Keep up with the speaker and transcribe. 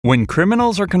When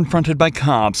criminals are confronted by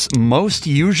cops, most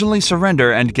usually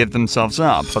surrender and give themselves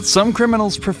up, but some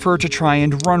criminals prefer to try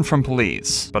and run from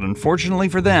police. But unfortunately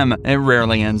for them, it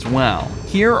rarely ends well.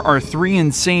 Here are 3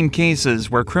 insane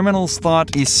cases where criminals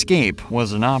thought escape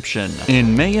was an option.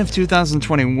 In May of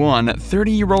 2021,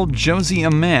 30-year-old Josie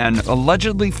Aman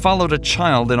allegedly followed a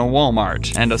child in a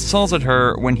Walmart and assaulted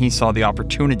her when he saw the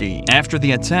opportunity. After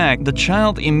the attack, the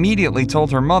child immediately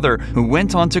told her mother, who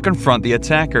went on to confront the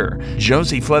attacker.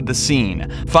 Josie fled the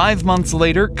scene. 5 months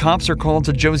later, cops are called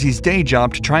to Josie's day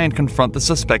job to try and confront the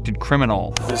suspected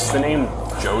criminal. Does the name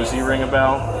Josie ring a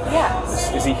bell?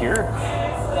 Yes. Is he here?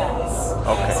 Yes.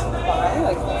 Okay.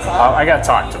 I gotta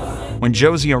talk to him. When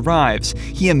Josie arrives,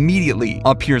 he immediately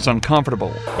appears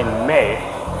uncomfortable. In May,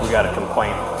 we got a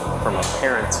complaint from a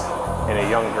parent and a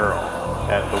young girl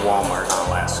at the Walmart in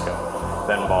Alaska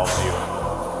that involves you.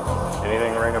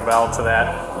 Anything ring a bell to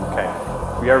that? Okay.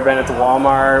 Have you ever been at the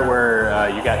Walmart where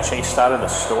you got chased out of the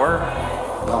store?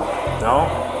 No. No?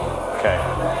 Okay.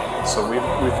 So we've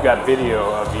got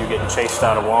video of you getting chased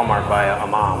out of Walmart by a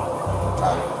mom.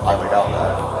 I would doubt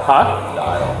that. Huh? No,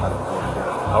 I don't.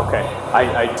 Okay,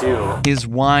 I do. His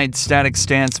wide, static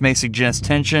stance may suggest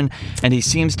tension, and he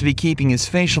seems to be keeping his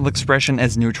facial expression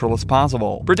as neutral as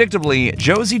possible. Predictably,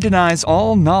 Josie denies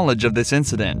all knowledge of this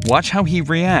incident. Watch how he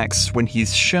reacts when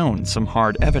he's shown some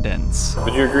hard evidence.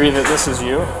 Would you agree that this is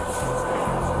you?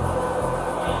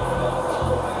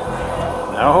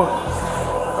 No?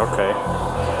 Okay.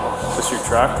 Is this your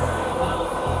truck?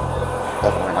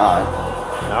 Definitely not.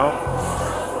 No?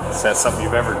 Is that something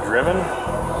you've ever driven?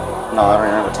 No, I don't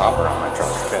even have a topper on my truck.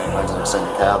 Okay. I just extend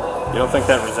the cab. You don't think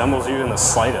that resembles you in the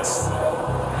slightest?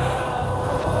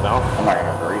 No? I'm not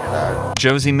gonna agree to that.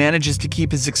 Josie manages to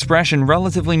keep his expression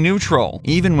relatively neutral,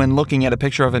 even when looking at a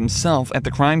picture of himself at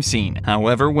the crime scene.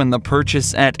 However, when the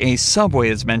purchase at a Subway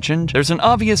is mentioned, there's an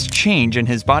obvious change in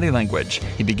his body language.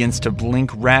 He begins to blink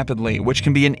rapidly, which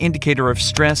can be an indicator of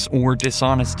stress or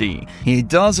dishonesty. He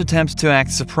does attempt to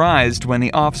act surprised when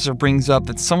the officer brings up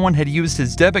that someone had used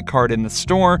his debit card in the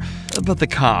store, but the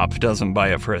cop doesn't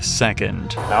buy it for a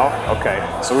second. No? Okay.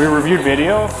 So we reviewed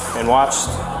video and watched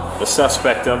the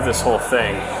suspect of this whole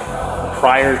thing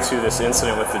prior to this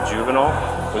incident with the juvenile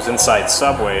was inside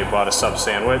Subway, bought a sub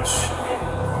sandwich.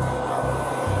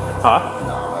 Huh?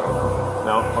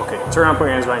 No? Okay. Turn around, put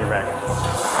your hands behind your back.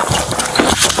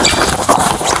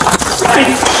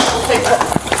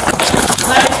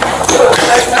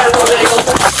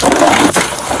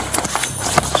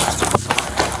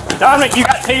 Dominic, you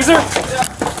got taser?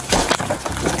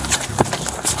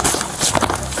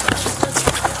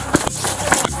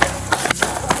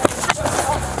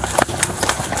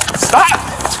 Stop!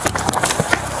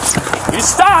 You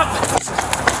stop!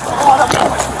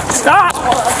 Stop!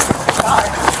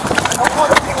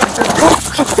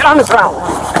 Get on the ground!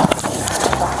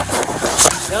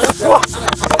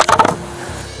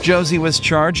 Josie was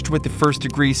charged with the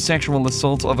first-degree sexual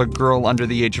assault of a girl under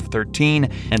the age of 13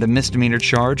 and a misdemeanor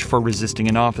charge for resisting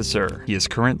an officer. He is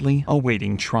currently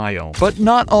awaiting trial. But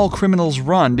not all criminals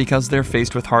run because they're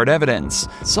faced with hard evidence.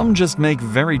 Some just make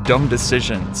very dumb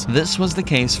decisions. This was the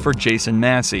case for Jason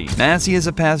Massey. Massey is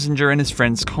a passenger in his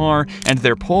friend's car, and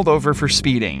they're pulled over for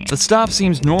speeding. The stop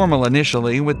seems normal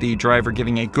initially, with the driver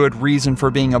giving a good reason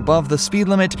for being above the speed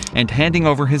limit and handing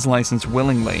over his license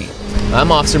willingly.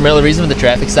 I'm Officer Miller. Reason for the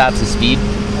traffic stops is speed.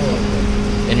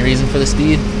 Any reason for the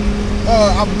speed?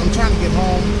 I'm trying to get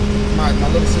home. My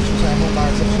little sister's at home by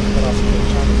herself, but also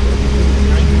trying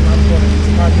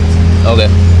to Okay.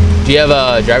 Do you have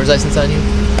a driver's license on you?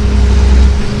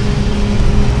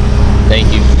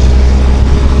 Thank you.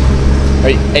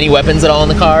 Any weapons at all in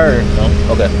the car? Or no?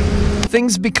 Okay.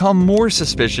 Things become more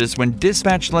suspicious when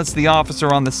dispatch lets the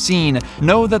officer on the scene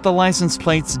know that the license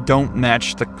plates don't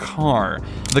match the car.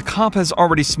 The cop has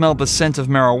already smelled the scent of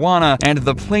marijuana, and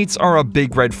the plates are a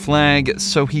big red flag,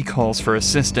 so he calls for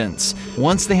assistance.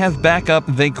 Once they have backup,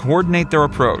 they coordinate their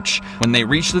approach. When they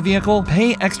reach the vehicle,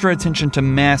 pay extra attention to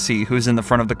Massey, who's in the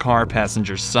front of the car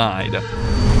passenger's side.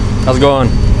 How's it going?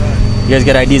 You guys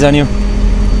got IDs on you?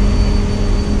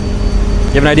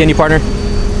 You have an ID on you, partner?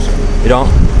 You don't?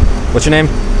 What's your name?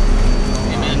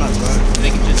 Hey man, can I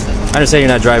get you a step? I understand you're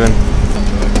not driving.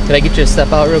 Can I get you a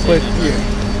step out real quick? Yeah.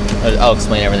 I'll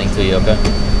explain everything to you, okay?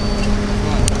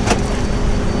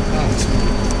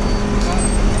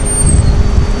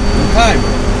 Hi.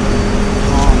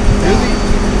 Really?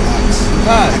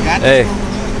 Hey.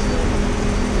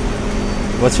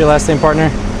 What's your last name, partner?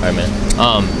 Alright man.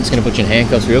 I'm just gonna put you in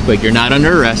handcuffs real quick. You're not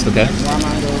under arrest, okay?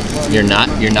 You're not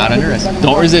under arrest.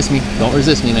 Don't resist me. Don't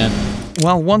resist me, man.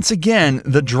 While once again,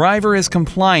 the driver is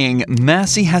complying,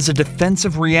 Massey has a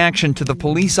defensive reaction to the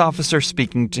police officer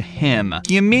speaking to him.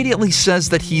 He immediately says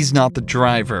that he's not the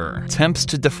driver. Attempts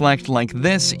to deflect like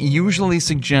this usually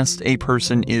suggest a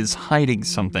person is hiding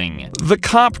something. The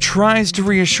cop tries to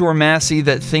reassure Massey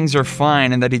that things are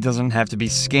fine and that he doesn't have to be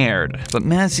scared, but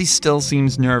Massey still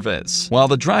seems nervous. While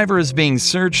the driver is being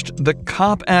searched, the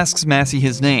cop asks Massey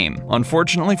his name.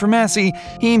 Unfortunately for Massey,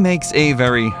 he makes a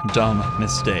very dumb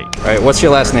mistake. All right, what's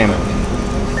your last name?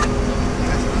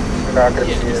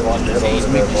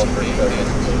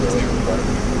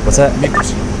 What's that?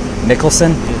 Nicholson.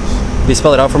 Nicholson? Can you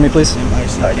spell it out for me, please? You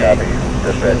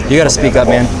gotta speak up,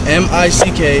 man.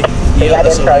 M-I-C-K. E-S-O-N.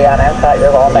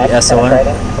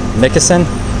 Nicholson?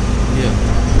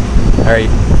 Yeah. All right.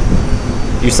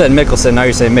 You said Mickelson, now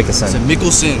you're saying Mickelson. I said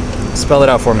Mickelson. Spell it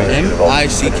out for me.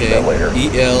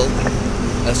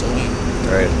 M-I-C-K-E-L-S-O-N.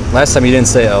 All right. Last time you didn't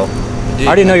say L. I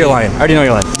already know you're lying. I already know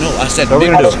you're lying. No, I said What are we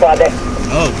gonna do?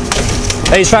 Oh.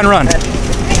 Hey, he's trying to run.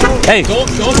 Hey. Don't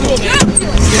do it, man.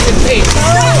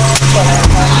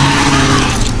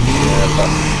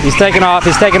 He's taking off.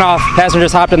 He's taking off.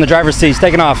 Passenger's hopped in the driver's seat. He's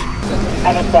taking off.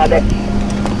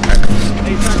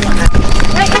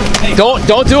 Don't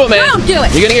do it, man. Don't do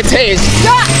it. You're gonna get tased.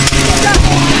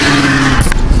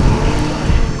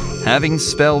 Having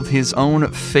spelled his own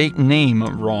fake name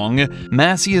wrong,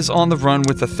 Massey is on the run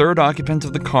with the third occupant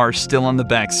of the car still on the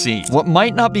back seat. What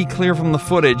might not be clear from the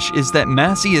footage is that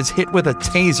Massey is hit with a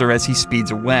taser as he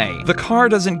speeds away. The car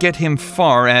doesn't get him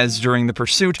far as, during the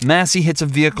pursuit, Massey hits a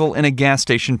vehicle in a gas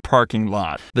station parking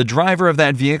lot. The driver of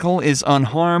that vehicle is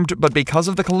unharmed, but because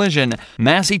of the collision,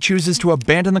 Massey chooses to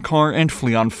abandon the car and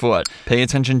flee on foot. Pay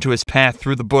attention to his path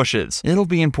through the bushes. It'll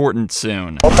be important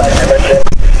soon.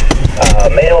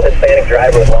 Male Hispanic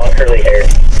driver with long curly hair.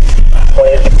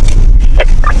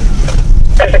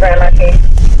 There's the Grand Marquis.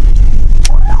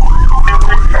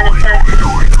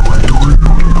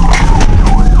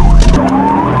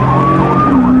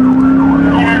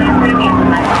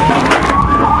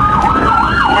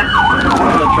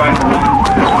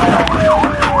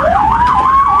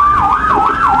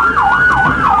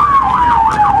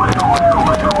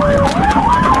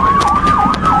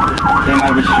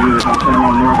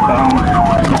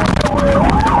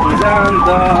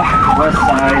 West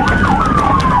side.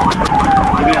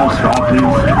 Give me a stop, please.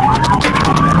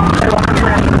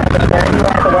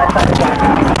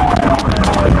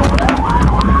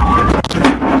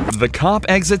 The cop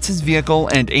exits his vehicle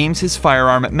and aims his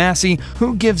firearm at Massey,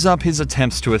 who gives up his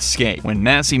attempts to escape. When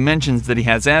Massey mentions that he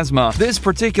has asthma, this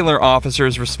particular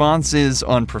officer's response is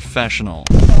unprofessional.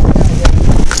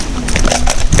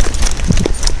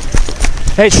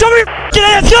 Hey, show me your hands!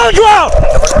 Get on the ground!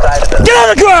 Get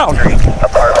on the ground!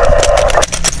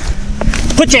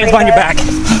 Put your hands behind your back.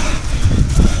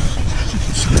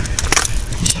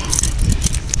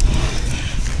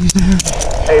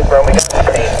 Hey, bro, we got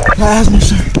Asthma,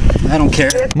 sir. I don't care.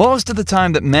 Most of the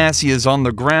time that Massey is on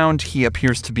the ground, he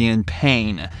appears to be in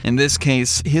pain. In this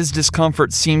case, his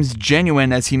discomfort seems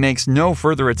genuine as he makes no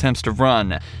further attempts to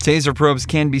run. Taser probes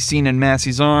can be seen in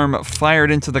Massey's arm,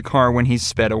 fired into the car when he's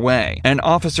sped away. An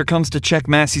officer comes to check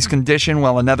Massey's condition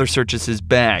while another searches his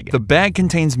bag. The bag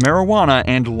contains marijuana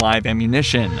and live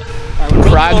ammunition.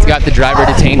 Krog's got the driver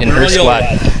detained in her squad.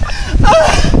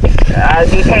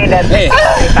 Detained at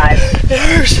 35. It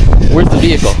hurts. Where's the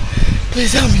vehicle?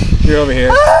 Please help me. You're over here.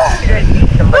 Greenbrier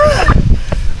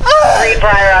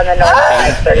on the north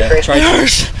side, 33. It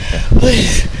hurts.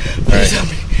 Please. Please help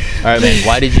me. All right, man.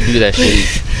 Why did you do that shit?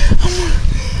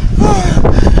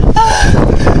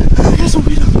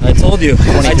 I told you.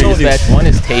 I told you. Dispatch 1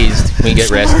 is tased. Can we get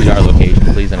rescued to our location,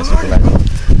 please, and a supervisor?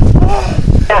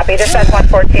 Copy, dispatch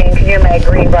 114, can you make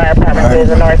Greenbrier premises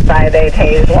the north side, they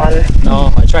tased one.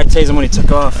 No, I tried to tase him when he took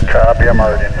off. Copy, I'm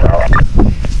already in route.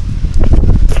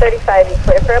 35, you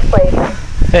clear for a place.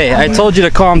 Hey, I told you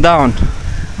to calm down.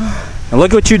 And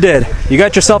look what you did. You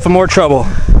got yourself in more trouble.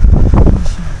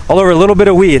 All over a little bit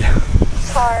of weed.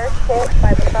 Car hit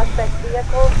by the suspect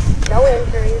vehicle, no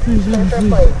injuries, clear for a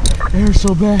place. It hurts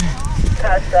so bad.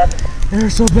 Car stuff. It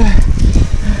hurts so bad.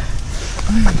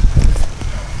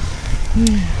 All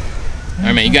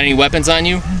right, man. You got any weapons on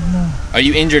you? No. Are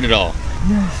you injured at all?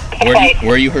 Yes.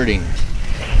 Where are you hurting?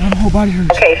 My whole body hurts.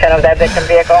 Location of that victim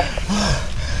vehicle.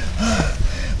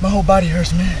 My whole body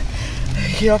hurts, man.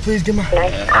 Can y'all please get my...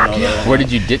 Where did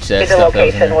you ditch that Here's the stuff? That was in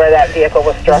location there? where that vehicle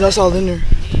was struck. That's all in there.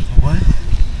 What?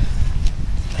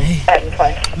 Hey,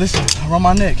 listen, around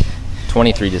my neck.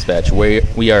 23 dispatch.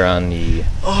 We are on the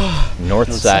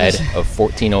north side of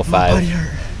 1405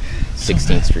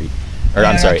 16th Street. Or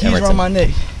I'm sorry, Keys around Emerson. my neck.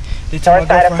 They North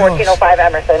side of 1405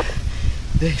 Emerson.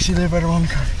 She lived right around the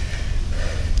corner.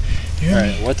 All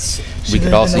right, we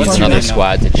could also use another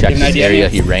squad to check this area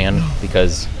he ran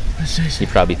because he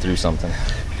probably threw something.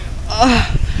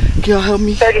 Can y'all help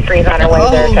me? 33 is on her way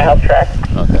there to help track.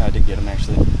 Okay, I did get him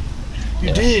actually.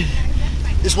 You did.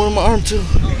 It's one of my arm too.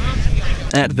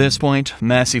 At this point,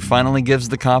 Massey finally gives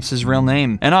the cops his real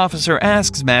name. An officer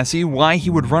asks Massey why he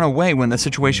would run away when the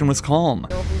situation was calm.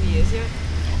 Know who he is yet?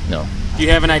 No. Do you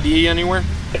have an ID anywhere?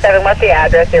 7, what's the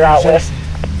address you're out with?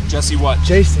 Jesse what?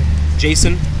 Jason.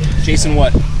 Jason? Jason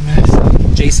what?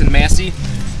 Massey. Jason Massey?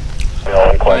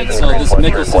 Alright, so this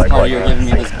Mickelson part you're giving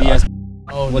me, this BS.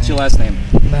 Oh, What's your last name?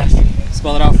 Massey.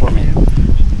 Spell it out for me.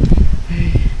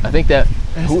 I think that.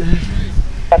 Who? You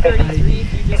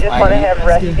just want to have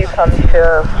rescue come to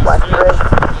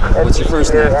Westbridge. What's your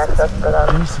first name? Access for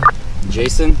them.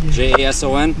 Jason?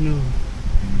 Jason? No.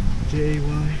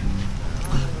 J-A-Y.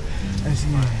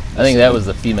 I think that was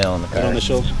the female in the car. On the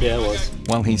show? Yeah, it was.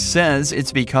 While he says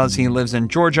it's because he lives in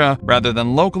Georgia rather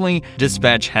than locally,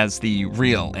 dispatch has the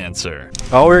real answer.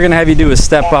 All we're gonna have you do is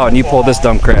step out and you pull this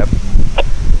dumb crap.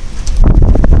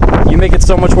 You make it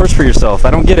so much worse for yourself.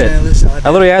 I don't get it. Man, listen, I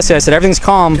literally asked you, I said, everything's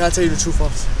calm. Can I tell you the truth,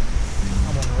 officer?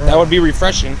 I'm on the road. That would be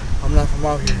refreshing. I'm not from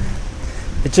out here.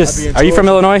 It just, I be in are you from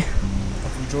Georgia. Illinois?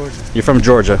 I'm from Georgia. You're from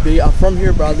Georgia. I'm from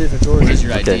here, but I live in Georgia. What is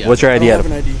your ID? Okay, what's your I ID? don't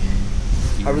have an ID.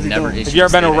 I really Never don't. issued Have you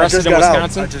ever been a state arrested in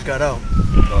Wisconsin? I just got out.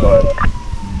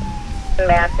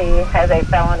 Massey has a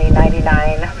felony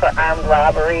 99 for armed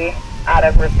robbery out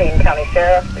of Racine County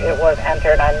Sheriff. It was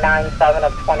entered on 9/7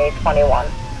 of 2021.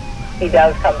 He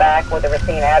does come back with a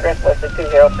Racine address listed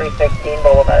 20316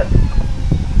 Boulevard.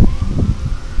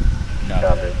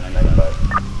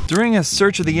 During a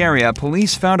search of the area,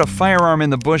 police found a firearm in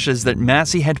the bushes that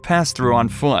Massey had passed through on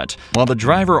foot. While the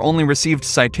driver only received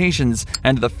citations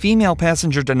and the female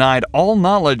passenger denied all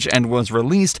knowledge and was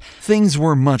released, things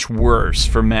were much worse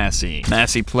for Massey.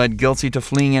 Massey pled guilty to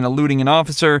fleeing and eluding an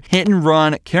officer, hit and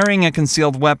run, carrying a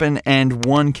concealed weapon, and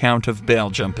 1 count of bail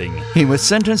jumping. He was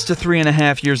sentenced to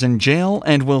 3.5 years in jail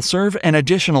and will serve an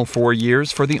additional 4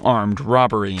 years for the armed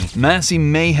robbery. Massey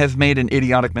may have made an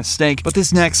idiotic mistake, but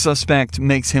this next suspect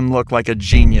makes him look like a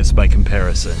genius by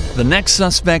comparison. The next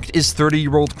suspect is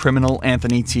 30-year-old criminal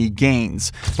Anthony T.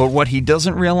 Gaines, but what he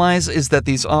doesn't realize is that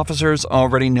these officers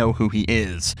already know who he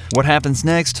is. What happens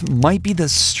next might be the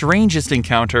strangest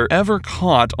encounter ever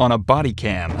caught on a body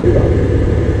cam. But then,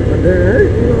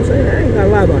 you know what I'm saying? I ain't gotta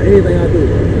lie about anything I do.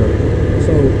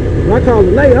 So when I call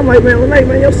Renee, I'm like,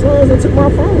 man, your sons done took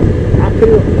my phone. I put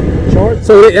it up, charge.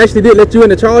 So they actually did let you in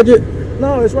to charge it?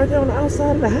 No, it's right there on the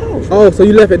outside of the house. Oh, so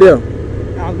you left it there?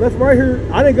 I left right here.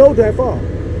 I didn't go that far.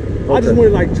 Okay. I just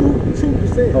went like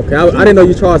 2%. Okay, I didn't know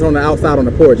you charged on the outside on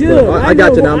the porch. Yeah, but I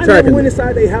got you now. I'm tracking. I never went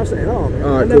inside their house at all, man.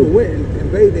 I never went and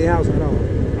invaded their house at all.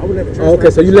 I would never. Oh,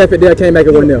 okay, so you left it there, came back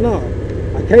and went there. No,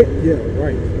 I can't. Yeah,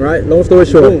 right. Right. Long story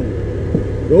short.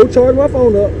 Boom. Go charge my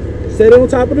phone up. Set it on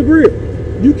top of the grill.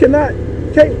 You can't.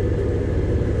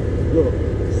 Look,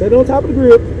 set it on top of the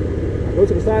grill. I go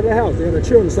to the side of the house. They got a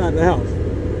chair on the side of the house.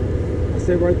 I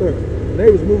sit right there. The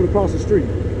neighbors moving across the street.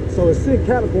 So it's sitting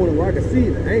kind of corner where I can see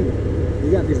the angle.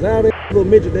 You got these loud little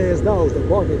midget ass dogs that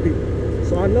bark at people.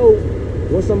 So I know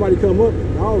when somebody come up, the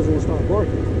dogs gonna start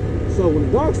barking. So when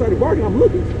the dog started barking, I'm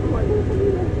looking. I'm like, what the fuck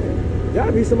is that?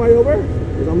 Gotta be somebody over there.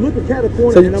 Cause I'm looking cat a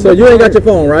corner. So you ain't got your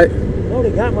phone, right? No,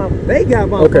 they got my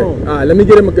okay. phone. All right, let me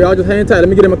get him. Y'all just hang tight. Let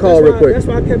me get him a call real quick. That's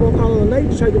why I kept on calling the lady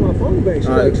to try to get my phone back. She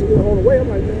like, she was on the way. I'm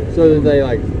like, man. So did they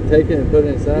like take it and put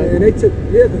it inside? Yeah, and they took,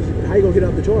 cause how you gonna get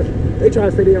off the charger? They try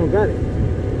to say they don't got it.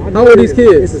 How old are these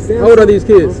kids? How old are these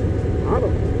kids? I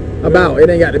don't. About. It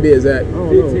ain't got to be exact.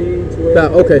 15, 12.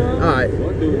 About, okay. All right.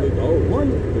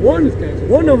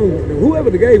 One of them, whoever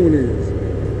the gay one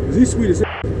is he sweet as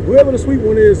hell. Whoever the sweet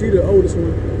one is, he the oldest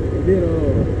one. And then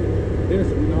it's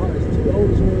the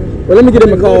oldest ones. Well, let me get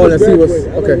him a call and see what's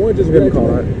okay. Give him a call.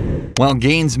 All right. While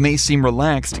Gaines may seem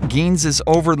relaxed, Gaines's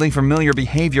overly familiar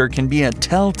behavior can be a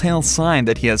telltale sign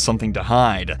that he has something to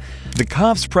hide. The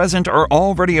cops present are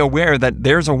already aware that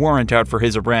there's a warrant out for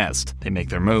his arrest. They make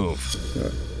their move.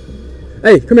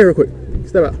 Hey, come here real quick.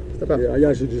 Step out. Step out. Yeah,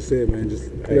 y'all should just say it, man.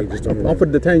 I'm for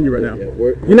to detain you right now.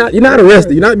 You're not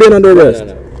arrested. You're not being under arrest.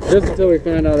 No. Just until we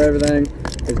find out everything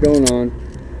that's going on.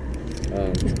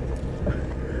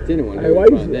 Didn't want to do it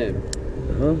in front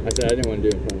of them. I said I didn't want to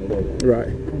do it in front of them. Right.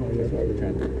 That's why we're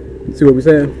trying to. See what we're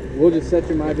saying? We'll just set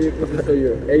you my vehicle just so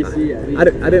your AC. I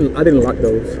didn't lock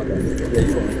those. Okay. Yeah,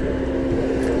 you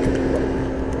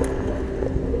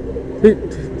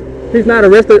won't. He's not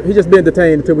arrested. He's just being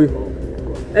detained until we.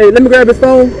 Hey, let me grab his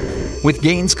phone. With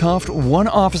Gaines cuffed, one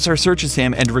officer searches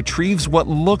him and retrieves what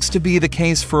looks to be the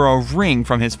case for a ring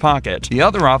from his pocket. The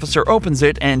other officer opens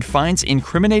it and finds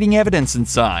incriminating evidence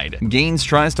inside. Gaines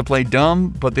tries to play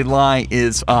dumb, but the lie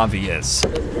is obvious.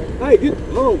 Hey, get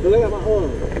home, cause I got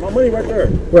my money right there.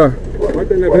 Where? Right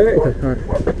there in that bag. Okay, all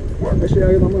right. Make sure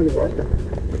I get my money, bro.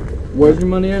 Where's your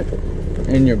money at?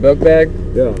 In your book bag?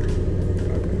 Yeah.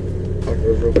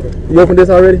 You opened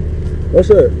this already? What's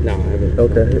up? No, I haven't.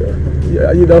 Okay.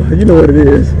 Yeah, you know what it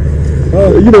is.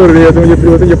 You know what it is when you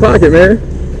do it in your pocket, man.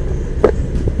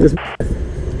 Just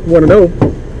want to know.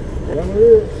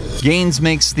 Gaines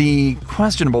makes the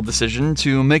questionable decision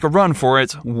to make a run for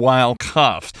it while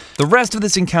cuffed. The rest of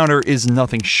this encounter is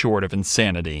nothing short of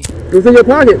insanity. It was in your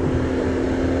pocket.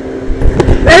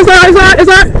 Hey, it's all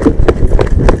right.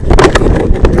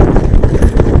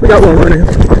 We got one running.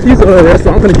 He's over there,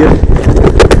 so I'm gonna get him.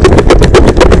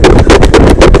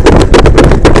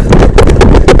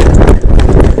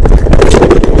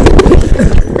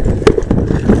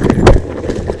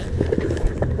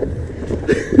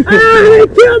 They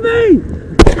killed me!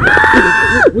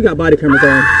 We got body cameras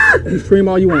on. You scream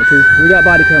all you want to. We got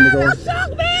body cameras on.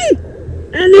 Shock me!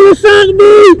 And they shocked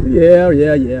me! Yeah.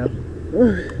 Yeah,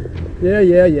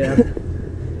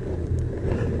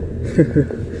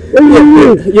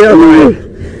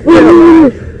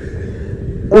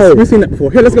 right. We've seen that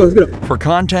before. Here, let's go. For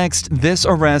context, this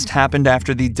arrest happened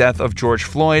after the death of George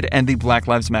Floyd and the Black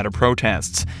Lives Matter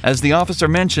protests. As the officer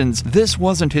mentions, this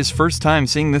wasn't his first time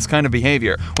seeing this kind of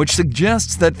behavior, which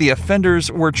suggests that the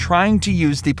offenders were trying to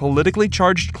use the politically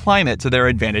charged climate to their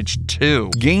advantage too.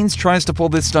 Gaines tries to pull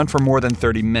this stunt for more than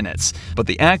 30 minutes, but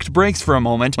the act breaks for a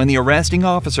moment when the arresting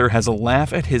officer has a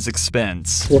laugh at his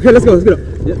expense. Well, here, let's go.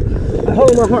 Yeah.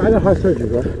 Hold on my heart. I got heart surgery,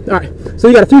 bro. All right. So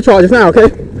you got a few charges now, okay?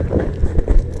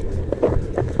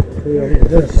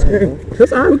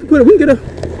 That's all right. We can get a. I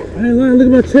ain't lying. Look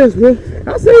at my chest, bro.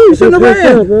 I see you shouldn't have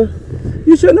ran. Bro.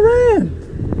 You shouldn't have ran.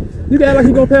 You can act like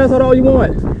you're gonna pass out all you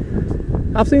want.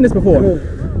 I've seen this before.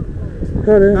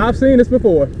 I've seen this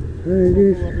before.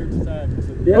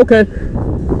 Yeah. Okay.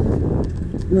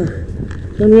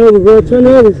 Turn me over, bro. Turn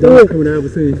me over. Dog coming out of the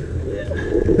scene.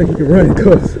 I think you can run,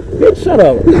 cuz. Bitch, shut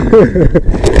up.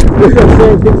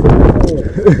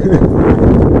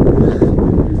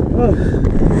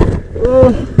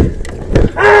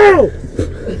 Ow!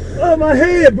 Oh, my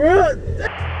head, bro.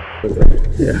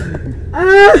 Yeah.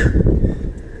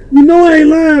 You know I ain't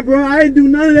lying, bro. I ain't do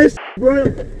none of that shit, bro.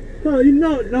 No, you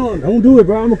know, no, don't do it,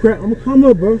 bro. I'm gonna come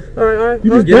up, bro. All right.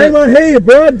 You just bang my head,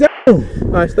 bro. Down. All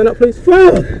right, stand up, please.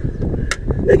 Fuck.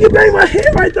 Nigga, bang my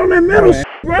head right on that metal shit,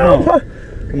 bro.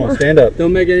 Come on, stand up.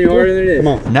 Don't make it any harder than it is. Come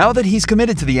on. Now that he's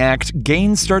committed to the act,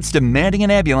 Gaines starts demanding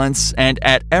an ambulance and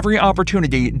at every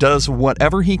opportunity does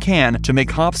whatever he can to make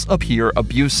cops appear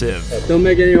abusive. Don't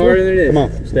make it any harder than it is. Come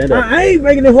on, stand up. I ain't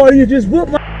making it harder. You just whoop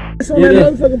my ass on that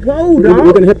motherfucking pole, dog.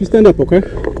 We're gonna help you stand up, okay?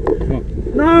 Come on.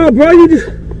 Nah, bro, you just.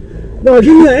 Dog,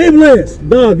 give me an ambulance.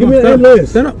 Dog, give me an ambulance.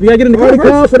 Stand up. You gotta get in the car. Already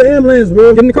called for the ambulance,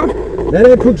 bro. Get in the car. That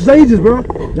ain't procedures, bro.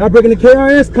 Y'all breaking the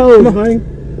KRS codes, man.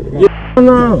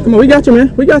 No. Come on, we got you,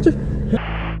 man. We got you.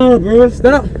 No, bro.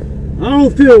 Stand up. I don't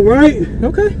feel right.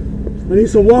 Okay. I need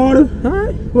some water. All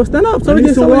right. Well, stand up so I we need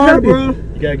get some water, bro.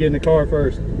 You gotta get in the car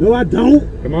first. No, I don't.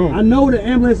 Come on. I know the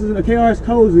ambulances and the KRS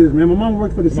codes is, man. My mom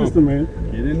worked for the system, man.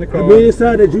 Get in the car. I've been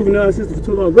inside that juvenile system for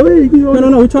too long. Go ahead. No.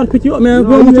 We're trying to pick you up, man.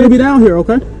 We don't want you to be down here,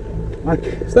 okay?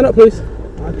 Stand up, please.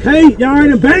 I can't. Y'all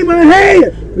already bang my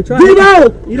head.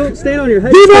 Devo! You don't stand on your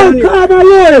head. Devo, call my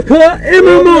lawyer, cuz. And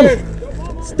my mom.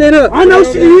 Stand up. I know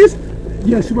she is.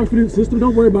 Yeah, she works for the system.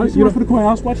 Don't worry about it. She works for the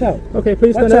courthouse. Watch out. Okay,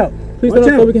 please stand Watch up. out. Please Watch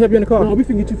stand up out. so we can help you in the car. No, we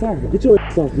finna get you fired. Get your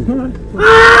ass off me. All right.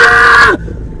 Ah!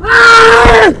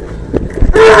 Ah!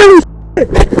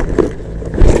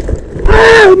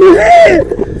 Ah! My head!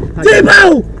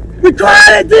 Devo!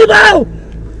 Record it, Devo!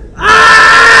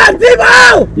 Ah!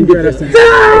 Devo! You get that thing.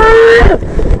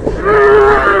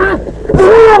 Ah!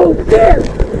 Oh, shit!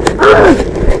 Ah!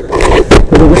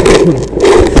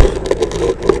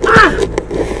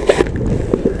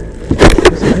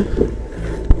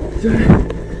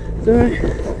 It's all right.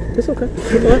 It's okay.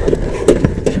 It's all right.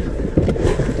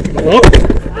 Oh.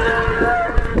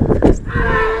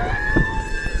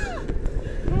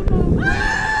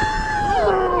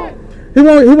 He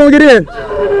won't get in.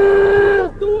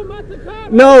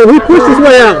 No, he pushed his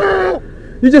way out.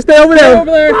 You just stay over there.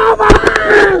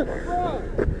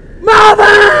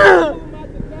 Mama!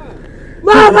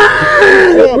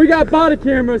 We got body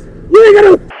cameras. You ain't got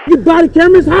no body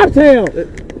cameras, Hoptown.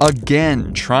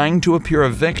 Again, trying to appear a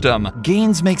victim,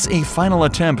 Gaines makes a final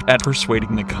attempt at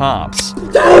persuading the cops.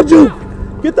 Told you!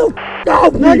 Get the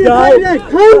off me, guys!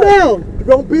 Calm down!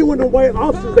 Don't be with the white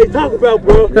officers they talk about,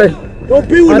 bro. Hey. Don't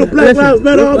be with the Black Lives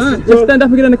Matter officers, bro. Just stand up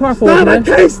and get in the car for us, man. I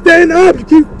can't stand up. You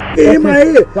keep hitting my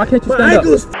head. Why can't you stand my up?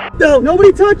 ankle is up.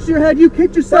 Nobody touched your head. You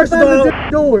kicked yourself out of the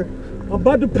door. I'm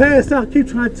about to pass out. Keep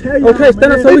trying to tell you. Okay,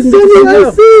 stand up so we can get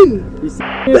you some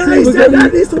I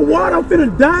need some water. I'm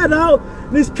finna die out.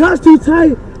 This cuff's too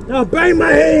tight. Y'all bang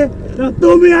my head. Y'all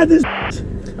throw me out this.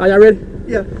 Are y'all ready?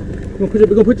 Yeah. We're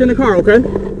gonna put you in the car, okay?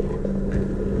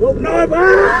 Oh, no,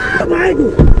 my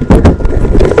ankle.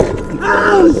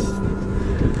 Oh,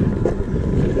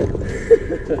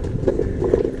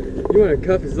 You want to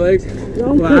cuff his legs?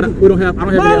 Well, I don't have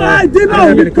any. I didn't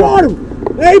know. You caught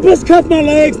him. Hey, just cuff my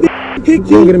legs. Kick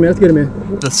you. Get him in. Let's get him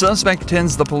in. The suspect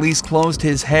pretends the police closed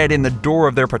his head in the door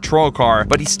of their patrol car,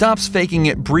 but he stops faking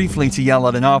it briefly to yell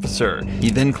at an officer. He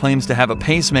then claims to have a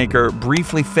pacemaker,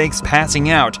 briefly fakes passing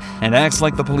out, and acts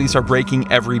like the police are breaking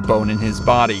every bone in his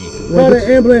body. Call the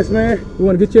ambulance, man. We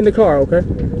want to get you in the car, okay?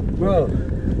 Bro,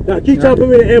 now keep trying to put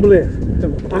me in the ambulance.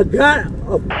 I got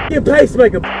a f***ing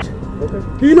pacemaker, bitch. Okay.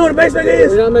 Do you know what a pacemaker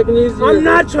is? You're not making it easier. I'm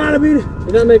not trying to be. You're not making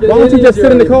it easier. Why don't you just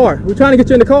sit in the car? We're trying to get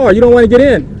you in the car. You don't want to get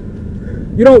in.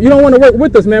 You don't want to work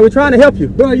with us, man. We're trying to help you.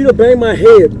 Bro, you done bang my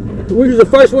head. We was the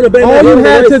first one to bang my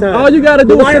head. All you got to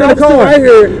do is sit in the car. Right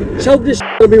here, choke this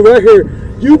shit on me right here.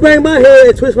 You bang my head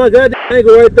and twist my goddamn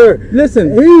ankle right there.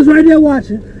 Listen, he was right there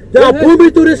watching. Y'all pull me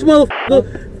through this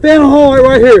motherfucker. Fell hard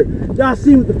right here. Y'all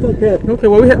see what the fuck happened. Okay,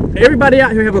 well, everybody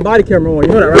out here have a body camera on. You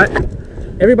know that, right?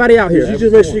 Everybody out here. You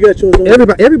just make sure you got yours on.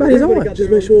 Everybody's on. Just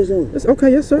make sure it's on. That's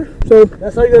okay, yes, sir. So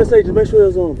that's all you gotta say. Just make sure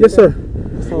it's on. Yes, sir.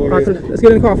 All right, so let's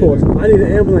get in the car for us. I need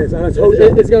an ambulance. I told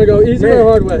you. It's gonna go easy or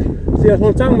hard way. See, that's what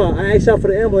I'm talking about. I asked y'all for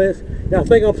the ambulance. Y'all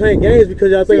think I'm playing games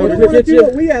because y'all think I'm gonna get you.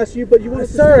 We asked you, but you want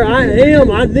to. Sir, I am.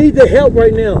 I need the help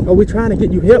right now. Oh, we're trying to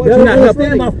get you help. Well, You're not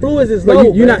helping. My fluids is low.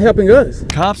 But you're not helping us.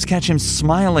 Cops catch him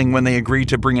smiling when they agree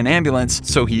to bring an ambulance,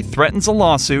 so he threatens a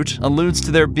lawsuit, alludes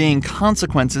to there being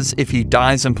consequences if he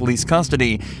dies in police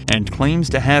custody, and claims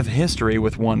to have history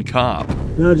with one cop.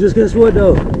 No, just guess what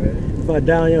though? If I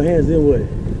die on your hands, then what?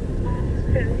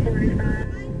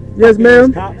 Yes,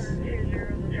 ma'am. Cops.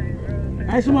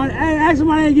 Ask somebody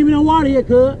ain't give me no water here,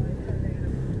 cuz.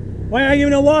 Why ain't give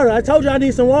me no water? I told you I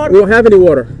need some water. We don't have any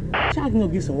water. Y'all can go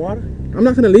get some water. I'm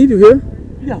not gonna leave you here.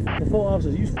 You got f***ing 4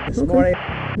 officers. You f***ing Okay. smart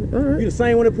ass. All right. You the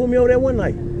same one that pulled me over there one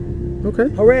night. Okay.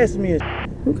 Harassing me and shit.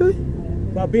 Okay.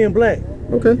 About being black.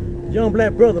 Okay. Young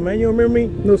black brother, man. You don't remember me?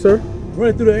 No, sir.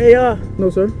 Running through the AR? No,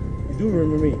 sir. You do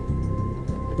remember me.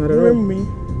 Not You at all. remember me.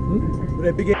 With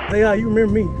that big ass AR, you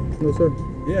remember me. No, sir.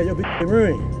 Yeah, your big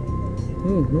ring.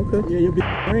 Okay. Yeah, your big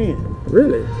ring.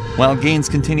 Really? While Gaines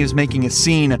continues making a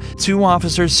scene, 2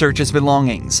 officers search his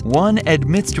belongings. One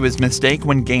admits to his mistake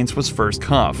when Gaines was first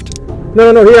cuffed.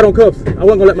 No, he had on cuffs. I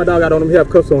wasn't gonna let my dog out on him. He have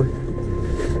cuffs on.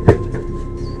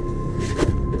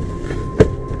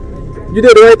 You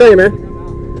did the right thing, man.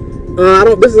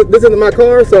 This isn't my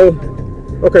car, so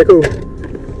okay, cool.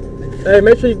 Hey,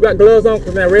 make sure you got gloves on,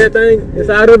 cause that red thing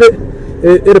inside of it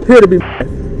appeared to be a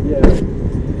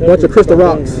bunch of crystal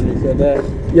rocks. Said that.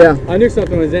 Yeah. I knew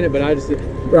something was in it, but I just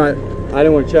right. I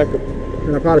didn't want to check it.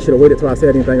 And I probably should have waited till I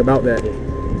said anything about that.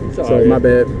 So my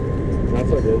bad. That's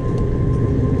all good.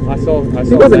 I saw.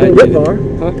 He wasn't going to get far.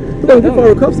 Huh? He wasn't get far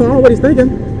with cuffs on. I don't know what he's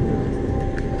thinking.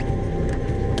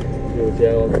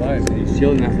 Yeah, all the time. He's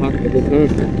chilling that pocket the whole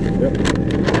time. Yep. I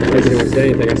didn't want to say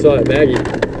anything. I saw that baggie.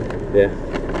 Yeah.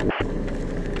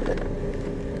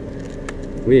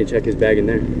 We need to check his bag in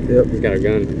there. Yep. He's got a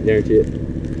gun. Guarantee it.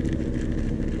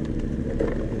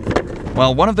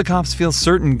 While one of the cops feels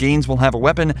certain Gaines will have a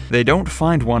weapon, they don't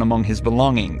find one among his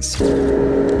belongings.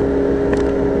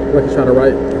 Like he's trying to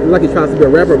write. Like he's trying to be a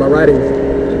rapper by writing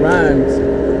rhymes.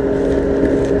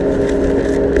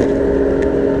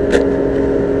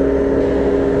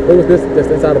 What was this just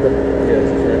inside of it? Yeah,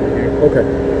 this is right here. Okay.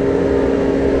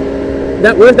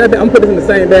 Where's that bag? I'm putting this in the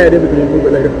same bag, then we can move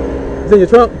it later. It's in your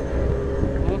trunk?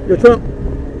 Your trunk?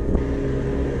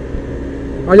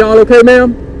 Are y'all okay,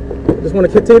 ma'am? Just want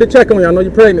to continue to check on you. I know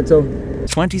you're pregnant, so.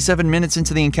 27 minutes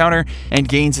into the encounter, and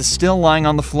Gaines is still lying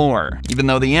on the floor, even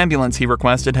though the ambulance he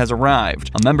requested has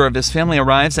arrived. A member of his family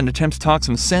arrives and attempts to talk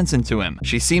some sense into him.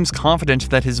 She seems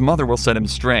confident that his mother will set him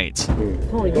straight.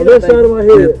 On that side of my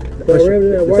head.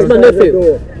 It's my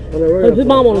nephew. His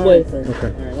mom on the way.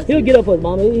 Okay. He'll get up for his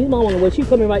mom. His mom on the way. She's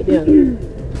coming right there. We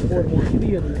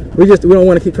don't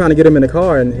want to keep trying to get him in the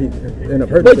car and he end up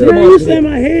hurting himself. You slammed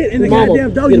my head in the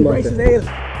goddamn door, you racist ass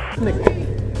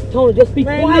nigga. Tony, just be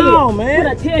quiet. No, man. What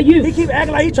I tell you? He keep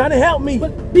acting like he trying to help me.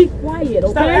 But be quiet,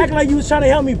 okay? Stop acting like you was trying to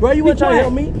help me, bro. You weren't trying to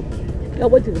help me. Yeah,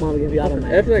 wait till the mama gets you out of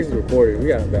there. Everything's recorded. We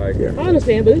got a bag here. I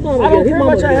understand, but his mama I don't his care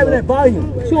mama about y'all having that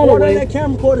volume. She on the way. that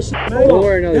camera recorder shit, man. One way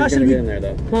or another, Y'all he's should gonna be- get in there,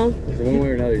 though. Huh? So one way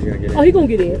or another, he's gonna get in. Oh, he gonna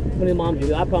get in when his mom get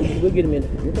in. I promise you, we'll get him in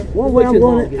there. One way Wait I'm till his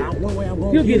going mom get in. one way I'm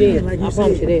going He'll get in. like I you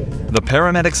promise you said. that. The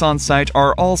paramedics on site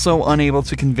are also unable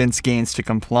to convince Gaines to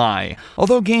comply,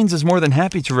 although Gaines is more than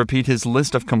happy to repeat his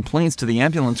list of complaints to the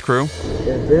ambulance crew.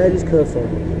 That daddy's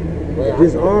cussing.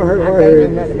 This arm hurt right I can't here.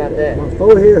 do nothing about that. My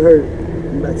forehead hurt.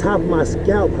 The top of my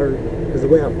scalp hurt because the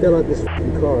way I fell out this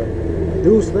fucking car.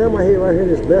 Dude slammed my head right here on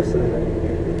this left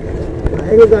side. My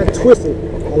ankle got twisted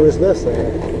on this left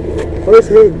side. First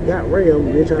head got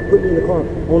rammed, then tried to put me in the car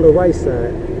on the right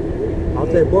side. Off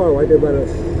that bar right there by the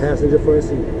passenger front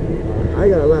seat. I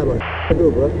ain't got a lot of to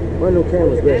do, bro. Run no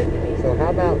cameras back. So how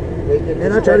about we get And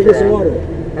this I try to get some stretcher water.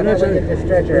 out? How And I about try we to get this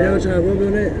stretcher y'all out? trying to rub me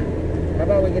on that? How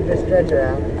about we get this stretcher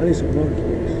out? I need some water,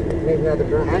 please. Need another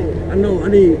drink. I know, I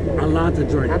need a lot to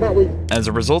drink. How about we As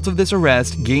a result of this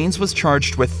arrest, Gaines was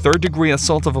charged with third-degree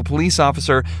assault of a police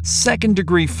officer,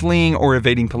 second-degree fleeing or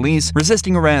evading police,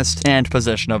 resisting arrest, and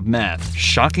possession of meth.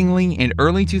 Shockingly, in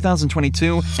early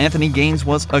 2022, Anthony Gaines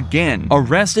was again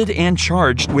arrested and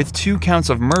charged with 2 counts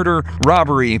of murder,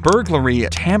 robbery, burglary,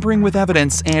 tampering with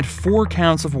evidence, and 4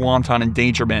 counts of wanton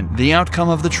endangerment. The outcome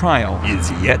of the trial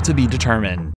is yet to be determined.